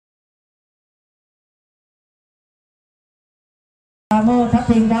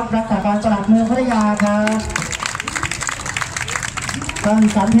ทิงครับรักษาการปลัดเมืองพัทยาครับท่าน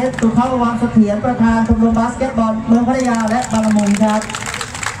สันเพชรสุภาพวังเสถียรประธานชมรมบาสเกตบอลเมืองพัทยาและบางละมุงครับ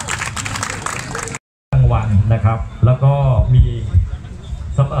รางวัลนะครับแล้วก็มี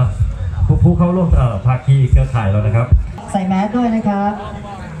ผู้เข้าร่วมภาคีเครือข่ายแล้วนะครับใส่แมสด้วยนะครับ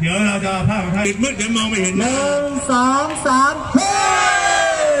เดี๋ยวเราจะภาพถ่ายมืดเดี๋ยวมองไม่เห็น1 2 3เฮ้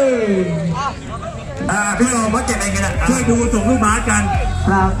พี่รองว่าเจ็บอะไรกันนะช่วยดูส่งลูกบาสกันค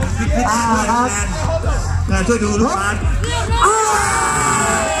รับครับช่วยดูลูกบาส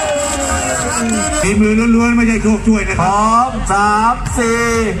ฝีมือล้วนๆไม่ใช่โชคช่วยนะครับพร้อม3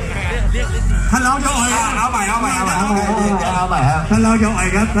 4ท่านเราจะอ่อยเอาใหม่ครับท่านเราจะอ่อย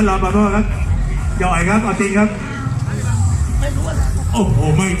ครับท่านเราบาโต้ครับจะอ่อยครับเอาจริงครับโอ้โห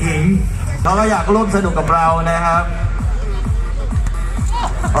ไม่ถึงเราก็อยากร่วมสนุกกับเรานะครับ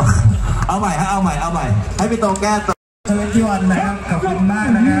เอาใหม่ให้พี่โตแก้ตัวที่วันนะครับขอบคุณมาก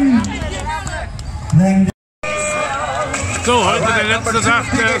นะครับSo, heute der letzte Tag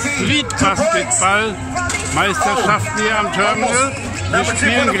der Street-Basketball-Meisterschaften hier am Terminal. Wir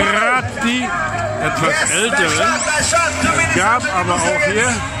spielen gerade die etwas älteren. Es gab aber auch hier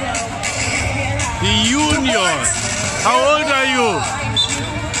die Juniors. How old are you?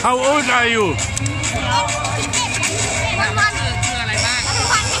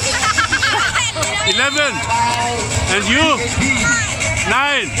 11. And you? 9.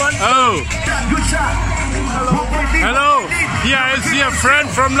 Oh. Hello. Here is your friend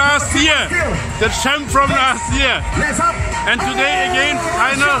from last year. The champ from last year. And today again,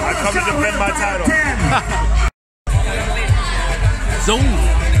 final. I come to defend my title. So,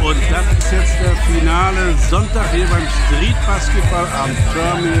 und das ist jetzt der Finale Sonntag hier beim Street Basketball am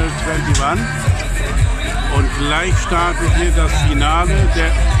Terminal 21. Und gleich startet hier das Finale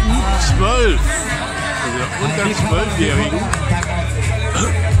der U12, also der unter 12-Jährigen.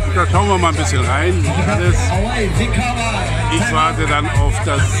 Da schauen wir mal ein bisschen rein. Ich warte dann auf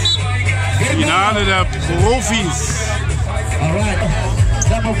das Finale der Profis.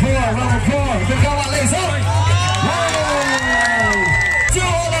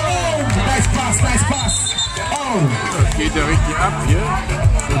 Das geht ja richtig ab hier.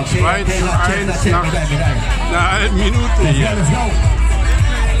 2:1 nach einer halben Minute hier.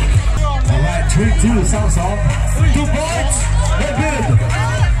 Alright, 3-2, South. 2 points, they're good.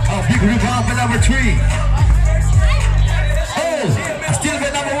 Oh, big rebound for number 3. Oh, still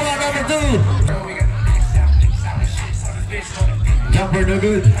with number 1, number 2. Jumper, no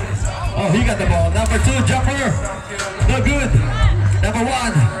good. Oh, he got the ball. Number 2, jumper, no good. Number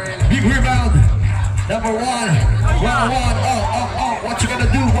 1, big rebound. Number 1, 1-on-1. Oh, what you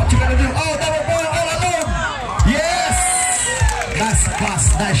gonna do? Oh, number 1, all alone. Yes. Nice pass,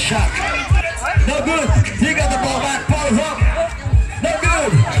 nice shot. No good. He got the ball back. Ball up. No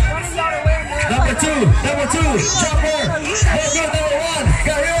good. Number 2, jumper. No good. Number 1,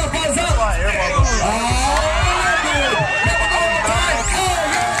 Carrillo, balls up. Oh, good.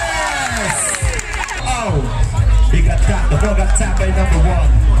 Yes. Oh, he got tapped. The ball got tapped by number 1.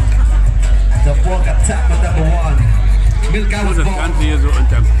 The ball got tapped by number 1. Und das Ganze hier so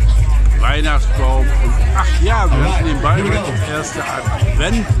unterm Weihnachtsbaum. Und ach ja, wir hatten den Ball mit das erste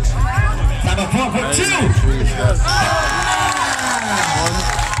Advent. Number 4 for 2.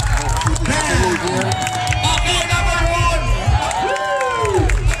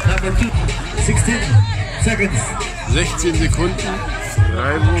 Number 2. 16 seconds. 16 Sekunden.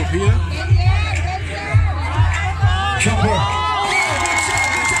 Freiwurf hier. Jumper.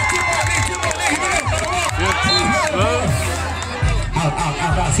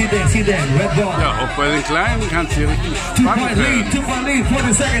 14-12. See there, red ball. Ja, auch bei den Kleinen kann es hier richtig spannend werden. 2-point lead,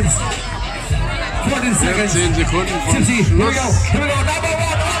 40 seconds. 14 Sekunden vom Schluss. Here we go. Number 1,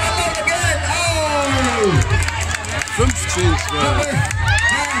 all alone again. Oh! 15-12.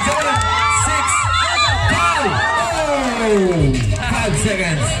 5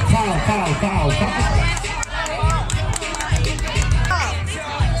 seconds. Foul.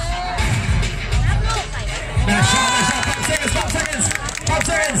 Nice shot. 5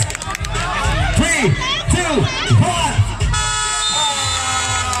 seconds. 3, 2, 1.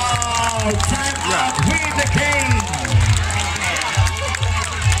 Oh, time out. Win the game.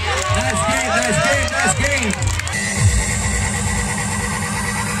 Nice game.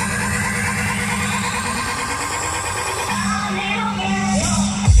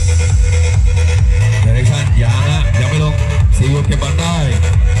 Direction ยังไม่ลงซีอูเก็บบอลได้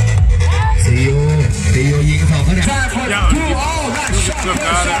ซีอูยิง2คะแนน Ja, und es gibt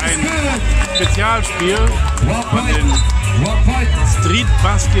gerade ein Spezialspiel von den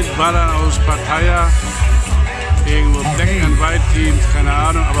Street-Basketballern aus Pattaya irgendwo Black and White Teams, keine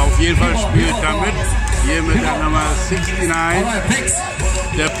Ahnung, aber auf jeden Fall spielt damit hier mit der Nummer 69 Alright, picks.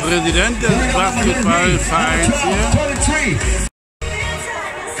 der Präsident des Basketballvereins hier. 23.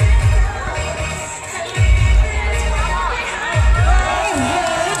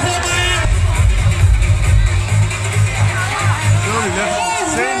 So, die letzten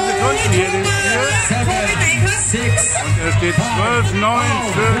 10 Sekunden hier im Spiel. 7, 6, Und es steht 12-9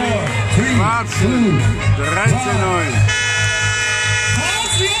 für die Schwarzen. 13-9.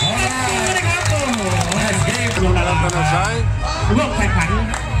 Next game. แล้วก็จะใช้ ร่วมแข่งขัน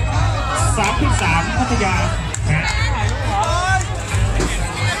3-3 พัทยานะ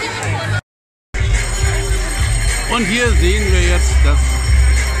Und hier sehen wir jetzt das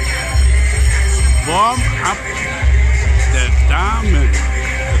Warm-up der Damen.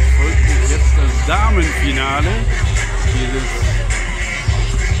 Es folgt jetzt das Damenfinale dieses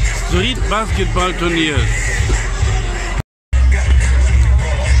Street-Basketball-Turniers.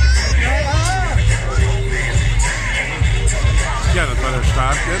 Ja, das war der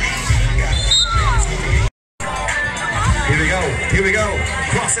Start jetzt. Here we go. Here we go.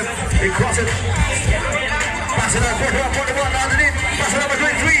 Cross it. They cross it. Pass it out. 41 underneath. Pass it over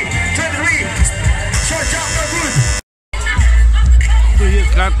 23. 23. Short jump. No good. So, hier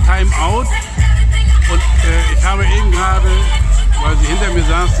ist gerade Timeout. Und ich habe eben gerade, weil sie hinter mir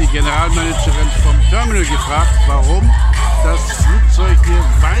saß, die Generalmanagerin vom Terminal gefragt, warum das Flugzeug hier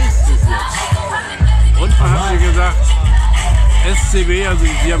weiß ist jetzt. Und man hat mir gesagt, SCB, also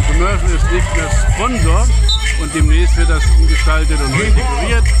die am Commercial, ist nicht mehr Sponsor und demnächst wird das umgestaltet und neu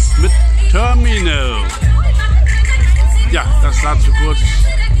dekoriert mit Terminal. Ja, das dazu kurz.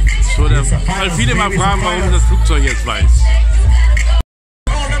 So weil viele mal fragen, warum das Flugzeug jetzt weiß.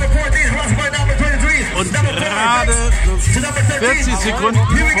 Und gerade so 40 Sekunden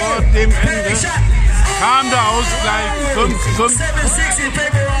vor dem Ende kam der Ausgleich 5-5.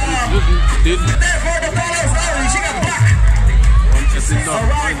 Und es sind noch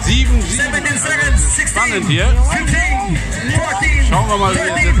 7-7. Also spannend hier. Schauen wir mal, wie es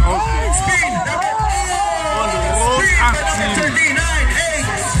jetzt ausgeht. Und rund 8-7.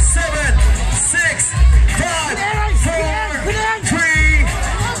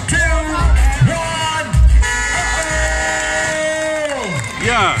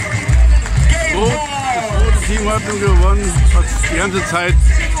 Ja, das rote Team hat nun gewonnen, was die ganze Zeit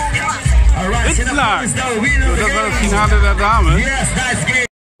hinten lag. So, das war das Finale der Damen.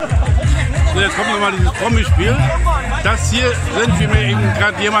 So, jetzt kommt nochmal dieses Promispiel. Das hier sind, wie mir eben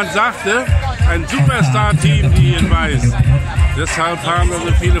gerade jemand sagte, ein Superstar-Team, die in Weiß. Deshalb haben wir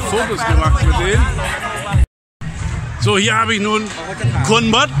so viele Fotos gemacht mit denen. So, hier habe ich nun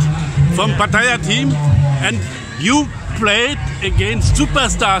Kunbot vom Pattaya-Team. And you played against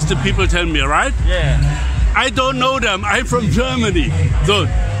superstars, the people tell me, right? Yeah. I don't know them. I'm from Germany. So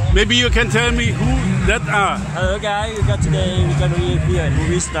maybe you can tell me who that are. Hello guys, we got today we're gonna be a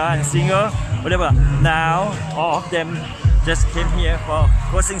movie star and singer, whatever. Now all of them just came here for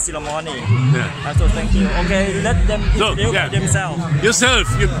closing ceremony. Yeah. So thank you. Okay, let them introduce themselves. Yourself.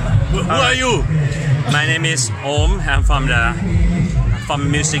 Who are you? My name is Om. I'm from a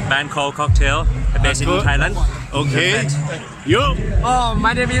music band called Cocktail, based in Thailand. Okay. You? Oh,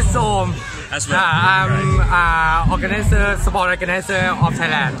 my name is Om. As well. I'm organizer, support organizer of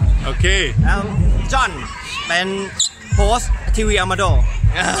Thailand. Okay. John เป็นโพสต์ทีวีอามาโด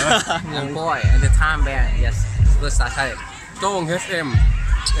Young boy and the time band, yes, superstar Thai. Dong FM,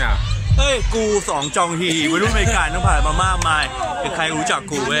 yeah. เฮ้ย กูสองจองฮีวัยรุ่นอเมริกันต้องผ่านมามากมายใครรู้จัก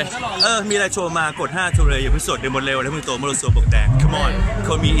กูเว้ยมีอะไรโชว์มากด5โชว์เลยอย่าเพิ่งสดเดี๋ยวหมดเร็วแล้วมึงโตมาโรโซบกแดง Come on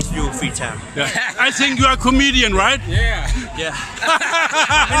call me it's you free time Yeah. I think you are a comedian, right? yeah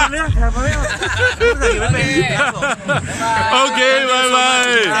ไม่รู้เรื่องครับไม่เป็นครับผม Okay, bye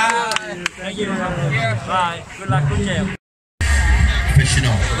bye. Thank you. Bye. Good luck, good game.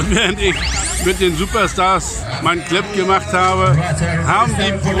 Und während ich mit den Superstars meinen Clip gemacht habe, haben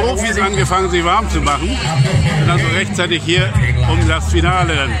die Profis angefangen, sich warm zu machen. Und also rechtzeitig hier, um das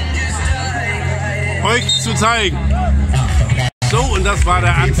Finale dann euch zu zeigen. So, und das war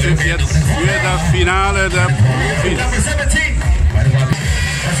der Anpfiff jetzt für das Finale der Profis.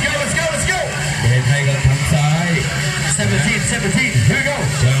 17, here we go.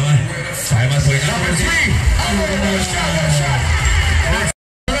 Number 3.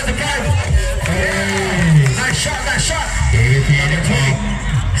 Nice shot, nice shot. Number 2.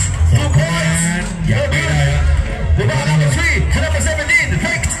 2 points. No good. Rebound number 3 to number 17.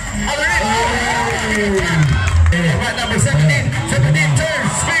 Picked. Underneath. Right, number 17. 17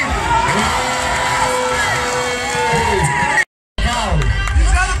 turns. Spin.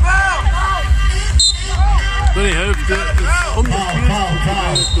 So, die Hälfte ist umgespielt.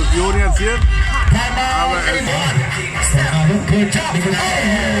 Diskussion jetzt hier. Aber Good job.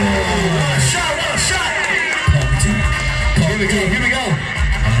 Shot. Here we go.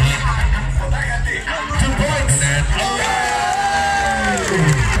 2 points.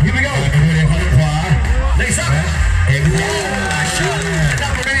 Here we go. Lace up. Shot.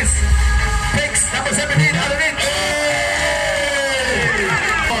 Number is Picks. Number 17 underneath.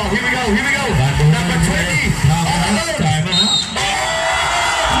 Oh, here we go. Number 20.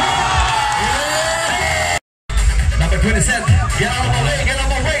 Number 20 set. Get out of my way.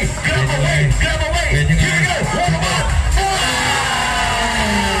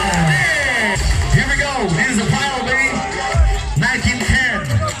 Here we go. This is a final, baby. 19-10.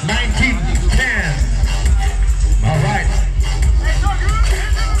 All right.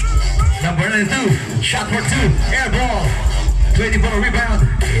 Number 92. Shot for 2. Air ball. 20 for a rebound.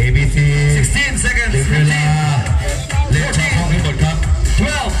 ABC. 16 seconds. 15. 14.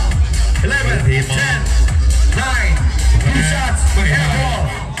 12. 11. 10. 9. 2 shots. Air ball.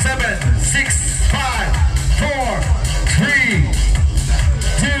 7. 6. 5. 4. 3.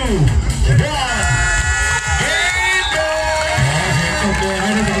 2. 1.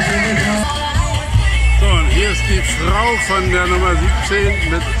 so, und hier ist die Frau von der Nummer 17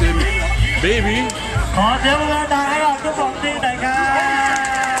 mit dem Baby. ขอเสียงปรบมือดังให้กับทุกคนทีหน่อยครั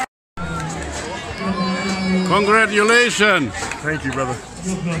บ Congratulations. Thank you, brother.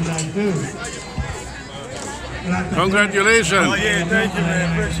 Congratulations.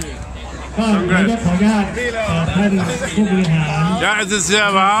 ก็ขออนุญาตท่านผู้บริหาร Ja, es ist sehr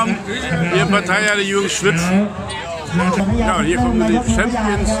warm. Hier in Pattaya, die Jungs schwitzen. Ja, und hier kommen die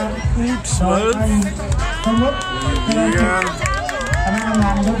Champions U12. Ja. คณะทำง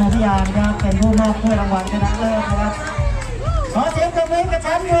านยุทธวิทยานะครับเป็นผู้มอบถ้วยรางวัลชนะเลิศนะครับขอเสียงปรบมือกับแช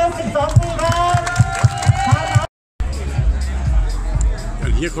มป์มือ12 ปีครับ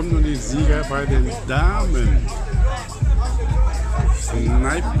Und hier kommen nun die Sieger bei den Damen.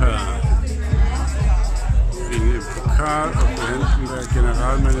 Sniper. Kriegen den Pokal auf den Händen der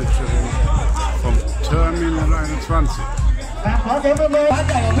Generalmanagerin vom Terminal 21. ขอเสียงปรบมือ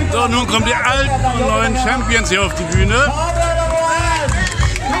So, nun kommen die alten und neuen Champions hier auf die Bühne.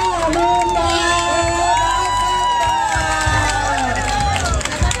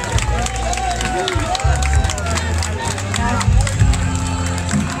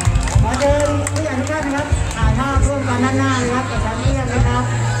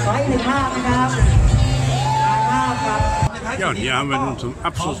 Ja, und hier haben wir nun zum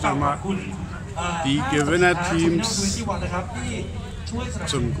Abschluss nochmal die Gewinnerteams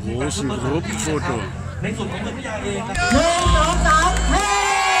zum großen Gruppenfoto.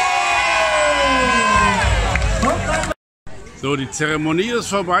 So, die Zeremonie ist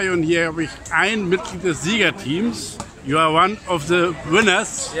vorbei und hier habe ich ein Mitglied des Siegerteams. You are one of the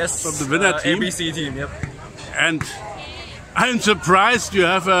winners of the winner team. ABC team, yep. And I'm surprised you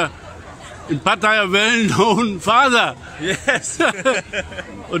have a in Pattaya well-known father. Yes.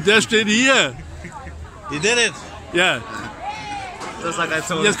 Und der steht hier. You did it. Ja. Just like I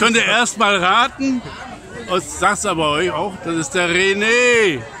told Jetzt könnt ihr erst mal raten. Und sag's aber euch auch, das ist der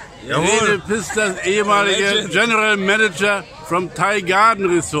René. Jawohl. René Pist, das ehemalige Legend. General Manager vom Thai Garden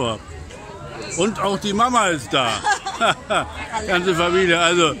Resort. Und auch die Mama ist da. Ganze Familie.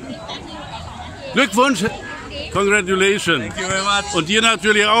 Also Glückwunsch. Congratulations. Thank you very much. Und dir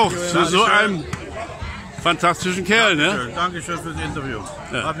natürlich auch für so einen fantastischen Kerl, ne? Dankeschön fürs Interview.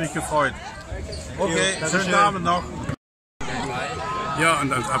 Ja. Hat mich gefreut. Okay, schönen Abend noch. Ja,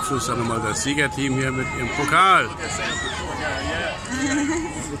 und als Abschluss dann nochmal das Siegerteam hier mit ihrem Pokal.